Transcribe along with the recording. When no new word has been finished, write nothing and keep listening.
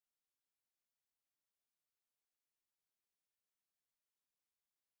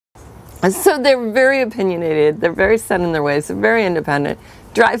So they're very opinionated, they're very set in their ways, they're very independent.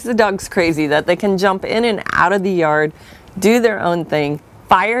 Drives the dogs crazy that they can jump in and out of the yard, do their own thing,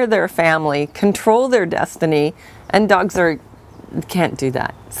 fire their family, control their destiny, and dogs can't do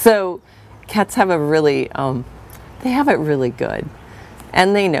that. So cats have they have it really good,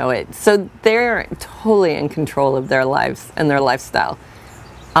 and they know it. So they're totally in control of their lives and their lifestyle.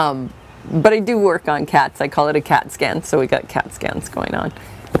 But I do work on cats. I call it a cat scan, so we got cat scans going on.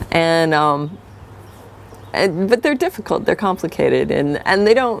 But they're difficult, they're complicated, and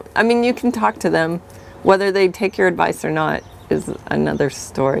they don't, I mean, you can talk to them. Whether they take your advice or not is another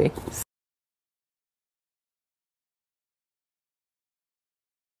story.